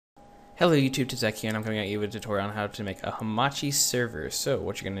Hello YouTube, TzZek here, and I'm coming at you with a tutorial on how to make a Hamachi server. So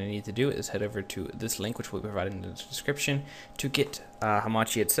what you're going to need to do is head over to this link, which will be provided in the description, to get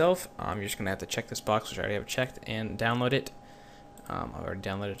Hamachi itself. You're just going to have to check this box, which I already have checked, and download it. I've already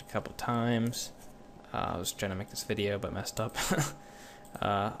downloaded it a couple times. I was trying to make this video, but messed up.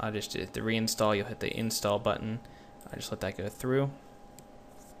 I just did the reinstall. You'll hit the install button. I just let that go through.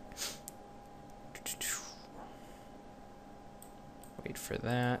 Wait for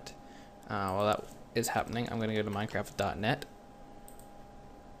that. While that is happening, I'm going to go to Minecraft.net.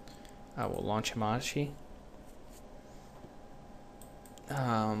 I will launch Hamachi.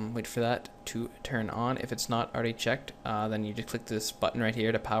 Wait for that to turn on. If it's not already checked, then you just click this button right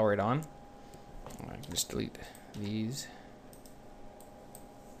here to power it on. I can just delete these.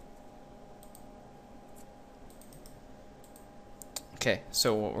 Okay,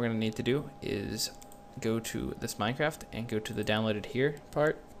 so what we're going to need to do is go to this Minecraft and go to the downloaded here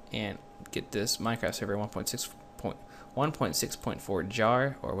part and get this Minecraft server 1.6.4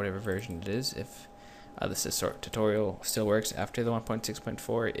 jar, or whatever version it is, if this tutorial still works after the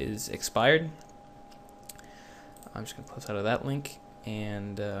 1.6.4 is expired. I'm just going to close out of that link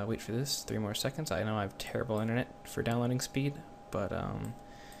and wait for this 3 more seconds. I know I have terrible internet for downloading speed, but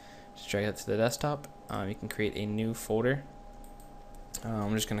just drag it to the desktop. You can create a new folder.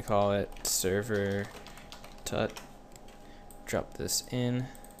 I'm just going to call it server tut. Drop this in.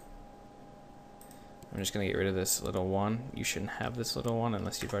 I'm just going to get rid of this little one. You shouldn't have this little one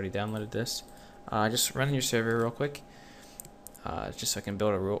unless you've already downloaded this. Just run your server real quick, just so I can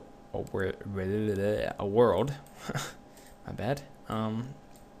build a world. My bad. Right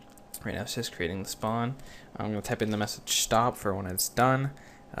now it's just creating the spawn. I'm going to type in the message stop for when it's done.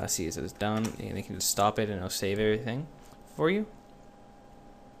 See it says done, and you can just stop it and it'll save everything for you.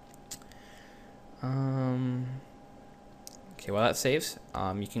 Okay, while that saves,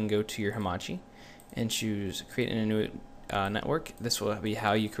 you can go to your Hamachi and choose create in a new network. This will be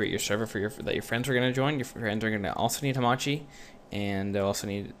how you create your server for that your friends are going to join. Your friends are going to also need Hamachi, and they'll also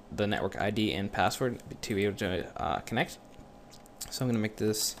need the network ID and password to be able to connect. So I'm going to make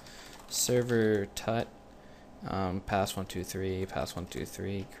this server tut pass123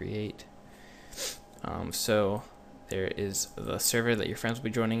 pass123 create. So there is the server that your friends will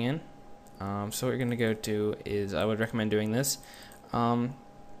be joining in. So what you're going to go to is, I would recommend doing this.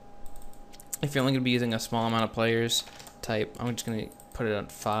 If you're only going to be using a small amount of players, type, I'm just going to put it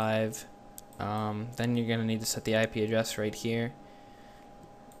at 5. Then you're going to need to set the IP address right here.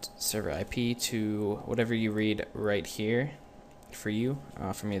 Server IP to whatever you read right here for you.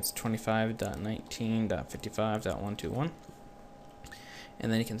 For me it's 25.19.55.121.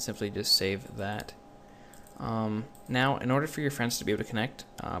 And then you can simply just save that. Now, in order for your friends to be able to connect,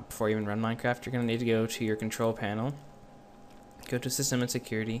 before you even run Minecraft, you're going to need to go to your control panel, go to System and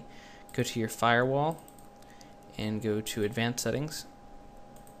Security, go to your firewall, and go to Advanced Settings.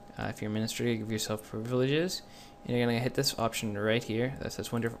 If you're administrator, give yourself privileges, and you're going to hit this option right here that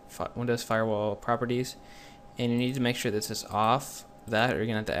says Windows Firewall Properties, and you need to make sure this is off that, or you're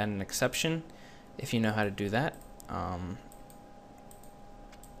going to have to add an exception if you know how to do that.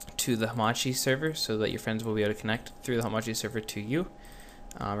 To the Hamachi server, so that your friends will be able to connect through the Hamachi server to you.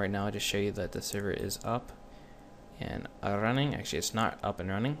 Right now I'll just show you that the server is up and running. Actually, it's not up and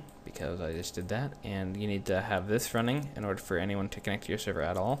running because I just did that, and you need to have this running in order for anyone to connect to your server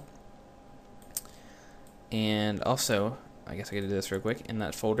at all. And also, I guess I could do this real quick. In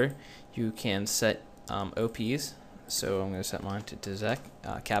that folder you can set OPs, so I'm going to set mine to TzZek.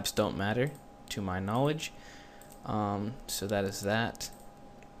 Caps don't matter to my knowledge. So that is that.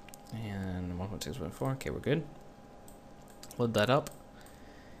 And 1.6.4, okay, we're good. Load that up,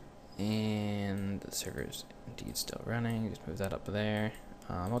 and the server is indeed still running. Just move that up there.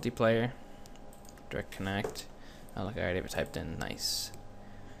 Multiplayer, direct connect. Like I already have typed in, nice.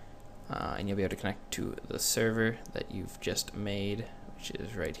 And you'll be able to connect to the server that you've just made, which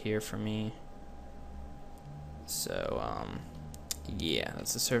is right here for me. So yeah,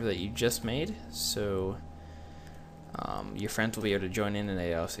 that's the server that you just made. So your friends will be able to join in, and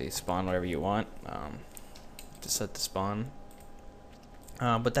they also spawn wherever you want to set the spawn.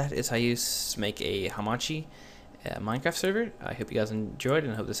 But that is how you make a Hamachi Minecraft server. I hope you guys enjoyed,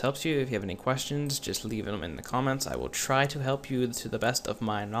 and I hope this helps you. If you have any questions, just leave them in the comments. I will try to help you to the best of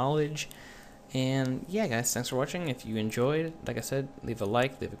my knowledge. And yeah, guys, thanks for watching. If you enjoyed, like I said, leave a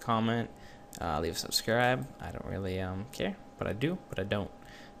like, leave a comment, leave a subscribe. I don't really care, but I do, but I don't.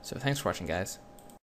 So thanks for watching, guys.